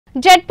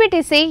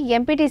ZPTC,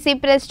 MPTC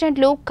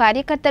ప్రెసిడెంట్లు,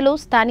 కార్యకర్తలు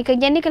స్థానిక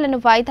ఎన్నికలను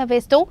వాయిదా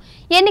వేస్తూ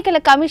ఎన్నికల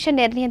కమిషన్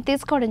నిర్ణయం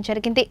తీసుకోవడం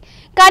జరిగింది.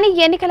 కానీ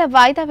ఎన్నికల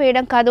వాయిదా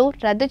వేయడం కాదు,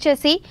 రద్దు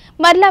చేసి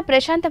మరలా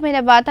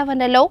ప్రశాంతమైన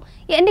వాతావరణంలో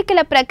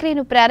ఎన్నికల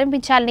ప్రక్రియను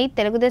ప్రారంభించాలని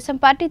తెలుగుదేశం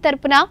పార్టీ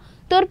తరపున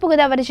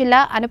తూర్పుగోదావరి జిల్లా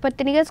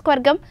అనపర్తి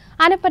నియోజకవర్గం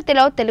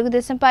అనపర్తిలో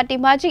తెలుగుదేశం పార్టీ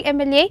మాజీ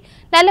ఎమ్మెల్యే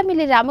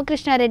నల్లమిల్లి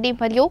రామకృష్ణారెడ్డి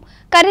మరియు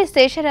కర్రి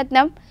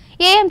శేషరత్నం,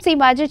 ఏఎంసీ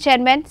మాజీ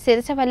చైర్మన్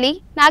సిరసవల్లి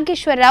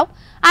నాగేశ్వరరావు,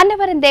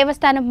 అన్నవరం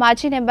దేవస్థానం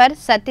మాజీ నెంబర్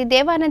సత్తి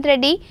దేవానంద్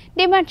రెడ్డి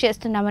డిమాండ్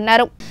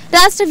చేస్తున్నామన్నారు.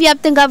 రాష్ట్ర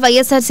వ్యాప్తంగా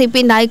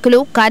వైఎస్ఆర్సీపీ నాయకులు,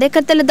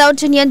 కార్యకర్తల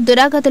దౌర్జన్యం,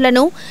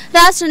 దురాగతులను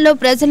రాష్ట్రంలో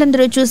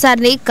ప్రజలందరూ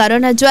చూశారని,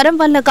 కరోనా జ్వరం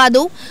వల్ల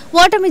కాదు,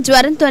 ఓటమి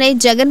జ్వరంతోనే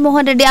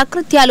జగన్మోహన్ రెడ్డి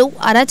అకృత్యాలు,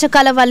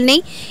 అరాచకాల వల్లనే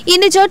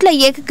ఇన్ని చోట్ల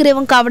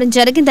ఏకగ్రీవం కావడం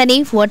జరిగిందని,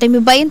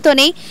 ఓటమి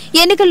భయంతోనే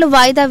ఎన్నికలను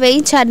వాయిదా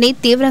వేయించారని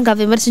తీవ్రంగా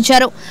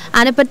విమర్శించారు.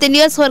 అనపర్తి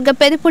నియోజకవర్గ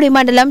పెదపూడి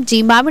మండలం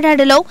జి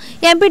మామిడాడలో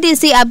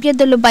ఎంపీటీసీ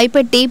అభ్యర్థులను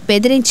భయపెట్టి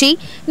బెదిరించి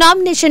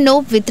నామినేషన్ను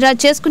విత్డ్రా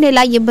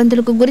చేసుకునేలా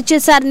ఇబ్బందులకు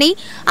గురిచేశారని,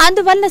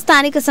 అందువల్ల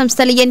స్థానిక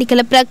సంస్థల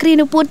ఎన్నికల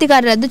ప్రక్రియను పూర్తిగా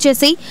రద్దు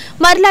చేసి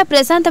మరలా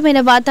ప్రశాంతమైన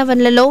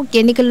వాతావరణంలో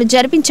ఎన్నికలను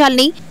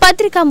జరిపించాలని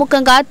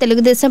పత్రికాముఖంగా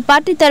తెలుగుదేశం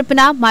పార్టీ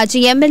తరపున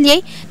మాజీ ఎమ్మెల్యే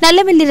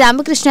నల్లమిల్లి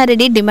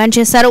రామకృష్ణారెడ్డి డిమాండ్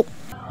చేశారు.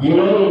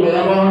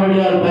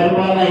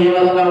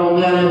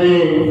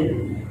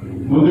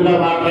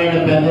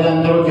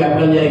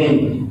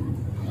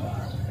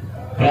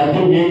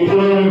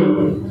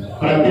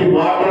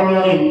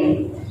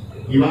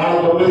 ఇవాళ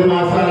 9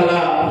 మాసాలుగా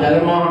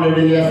జగన్మోహన్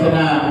రెడ్డి చేస్తున్న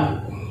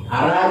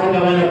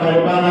అరాచకమైన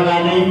పరిపాలన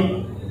కానీ,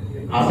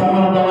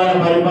 అసమర్థమైన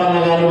పరిపాలన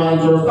కానీ మనం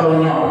చూస్తూ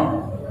ఉన్నాం.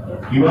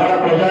 ఇవాళ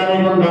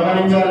ప్రజానీకం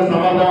గమనించాలి,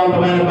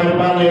 సమర్థవంతమైన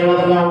పరిపాలన ఏ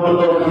విధంగా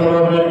ఉంటుందో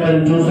చంద్రబాబు నాయుడు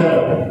గారిని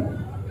చూశారు.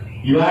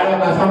 ఇవాళ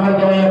ఒక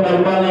అసమర్థమైన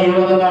పరిపాలన ఏ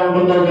విధంగా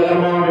ఉంటుందో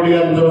జగన్మోహన్ రెడ్డి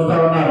గారిని చూస్తూ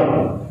ఉన్నారు.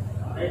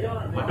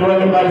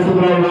 అటువంటి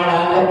పరిస్థితుల్లో ఇవాళ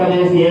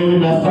ఆంధ్రప్రదేశ్ ఏమి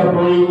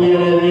నష్టపోయింది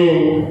అనేది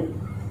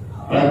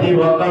ప్రతి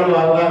ఒక్కరూ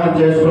అవగాహన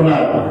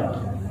చేసుకున్నారు.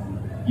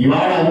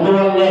 ఇవాళ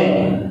అందువల్లే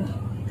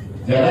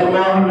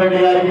జగన్మోహన్ రెడ్డి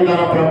గారికి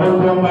తన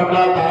ప్రభుత్వం పట్ల,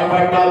 తన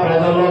పట్ల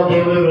ప్రజల్లో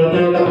తీవ్ర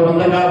వ్యతిరేకత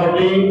ఉంది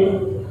కాబట్టి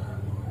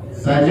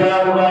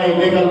సజావుగా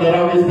ఎన్నికలు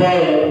నిర్వహిస్తే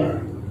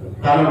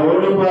తను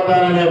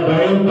ఓడిపోతాననే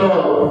భయంతో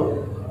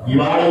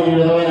ఇవాళ ఈ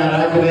విధమైన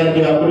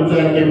అరాచకానికి,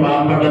 అకృత్యానికి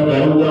పాల్పడడం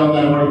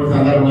జరుగుతోందని కూడా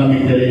సందర్భంగా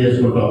మీకు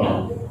తెలియజేసుకుంటున్నాం.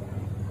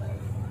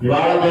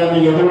 ఇవాళ దాన్ని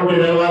ఎదురుండి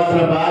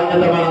నిలవాల్సిన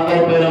బాధ్యత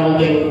మనందరిపైన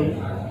ఉంది.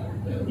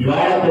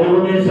 ఇవాళ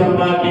తెలుగుదేశం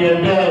పార్టీ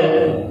అంటే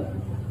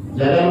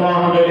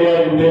జగన్మోహన్ రెడ్డి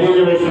గారికి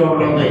తెలియని విషయం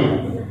ఉంటుంది.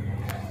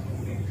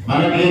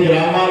 మనకి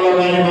గ్రామాల్లో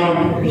కానీ మనం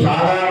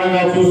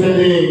సాధారణంగా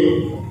చూసేది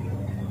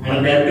మన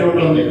గట్టి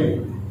ఉంటుంది.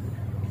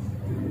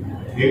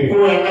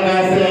 ఎక్కువ ఎండ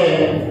కాస్తే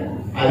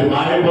అది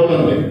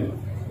మాడిపోతుంది.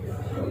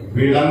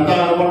 వీళ్ళంతా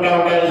అనుకుంటా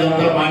ఉంటారు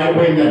ఇదంతా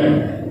మాడిపోయిందని.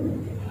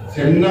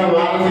 చిన్న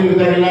వాన చిరుకు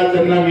తగినా,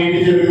 చిన్న నీటి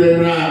చిరుకు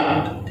తగినా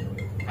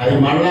అది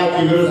మళ్ళా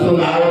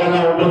చిగురుస్తుంది. ఆ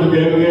విధంగా ఉంటుంది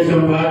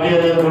తెలుగుదేశం పార్టీ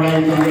అనేది కూడా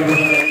ఈ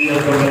సందర్భంగా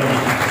తెలియజేసుకుంటున్నాం.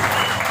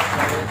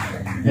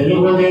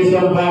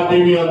 తెలుగుదేశం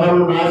పార్టీని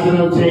ఎవరు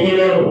నాశనం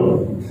చేయలేరు.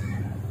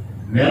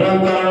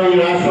 నిరంతరం ఈ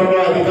రాష్ట్రంలో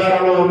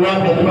అధికారంలో ఉన్నా,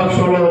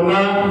 ప్రతిపక్షంలో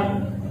ఉన్నా,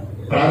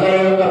 ప్రజల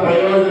యొక్క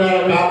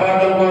ప్రయోజనాలు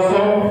కాపాడడం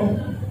కోసం,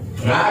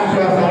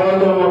 రాష్ట్ర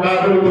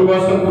సర్వతోముఖాభివృద్ధి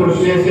కోసం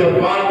కృషి చేసే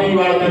పార్టీ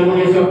వాళ్ళ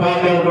తెలుగుదేశం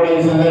పార్టీ అని కూడా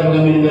ఈ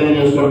సందర్భంగా మీరు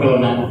తెలియజేసుకుంటూ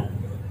ఉన్నాను.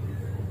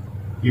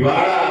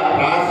 ఇవాళ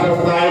రాష్ట్ర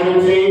స్థాయి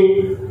నుంచి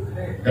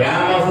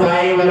గ్రామ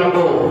స్థాయి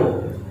వరకు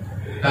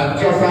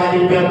కక్ష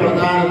సాధింపే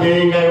ప్రధాన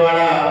ధ్యేయంగా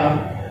ఇవాళ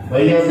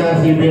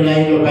వైఎస్ఆర్సీపీ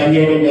నాయకులు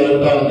పనిచేయడం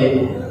జరుగుతూ ఉంది.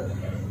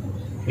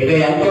 ఇక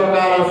ఎంతో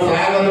కాలం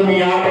సాగదు మీ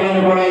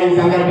ఆటలను కూడా ఈ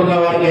సందర్భంగా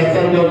వారికి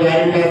హెచ్చరికలు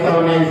జారీ చేస్తా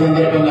ఉన్నా. ఈ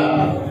సందర్భంగా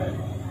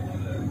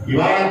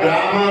ఇవాళ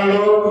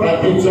గ్రామాల్లో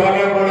ప్రతి చోట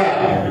కూడా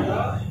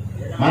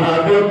మన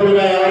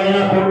అభ్యర్థులుగా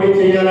ఎవరైనా పోటీ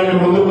చేయాలని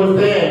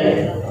ముందుకొస్తే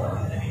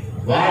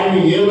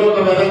వారిని ఏదో ఒక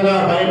విధంగా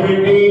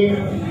భయపెట్టి,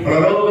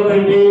 ప్రలోభ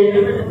పెట్టి,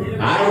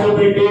 ఆశ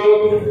పెట్టి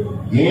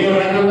ఏ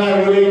రకంగా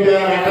వీలైతే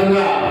ఆ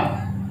రకంగా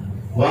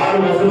వారు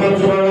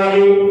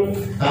వశపరచుకోవాలి.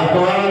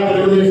 తద్వారా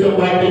తెలుగుదేశం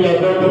పార్టీకి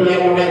అభ్యర్థులు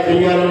లేకుండా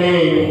చేయాలని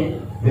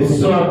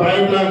విశ్వ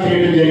ప్రయత్నాలు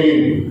చేయడం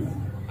జరిగింది.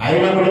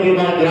 అయినప్పటికీ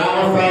మన గ్రామ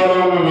స్థాయిలో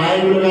ఉన్న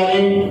నాయకులు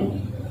కానీ,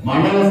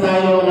 మండల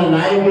స్థాయిలో ఉన్న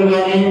నాయకులు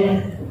కానీ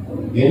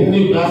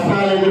ఎన్ని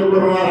కష్టాలు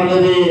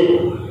ఎదుర్కొన్నారన్నది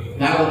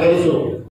నాకు తెలుసు.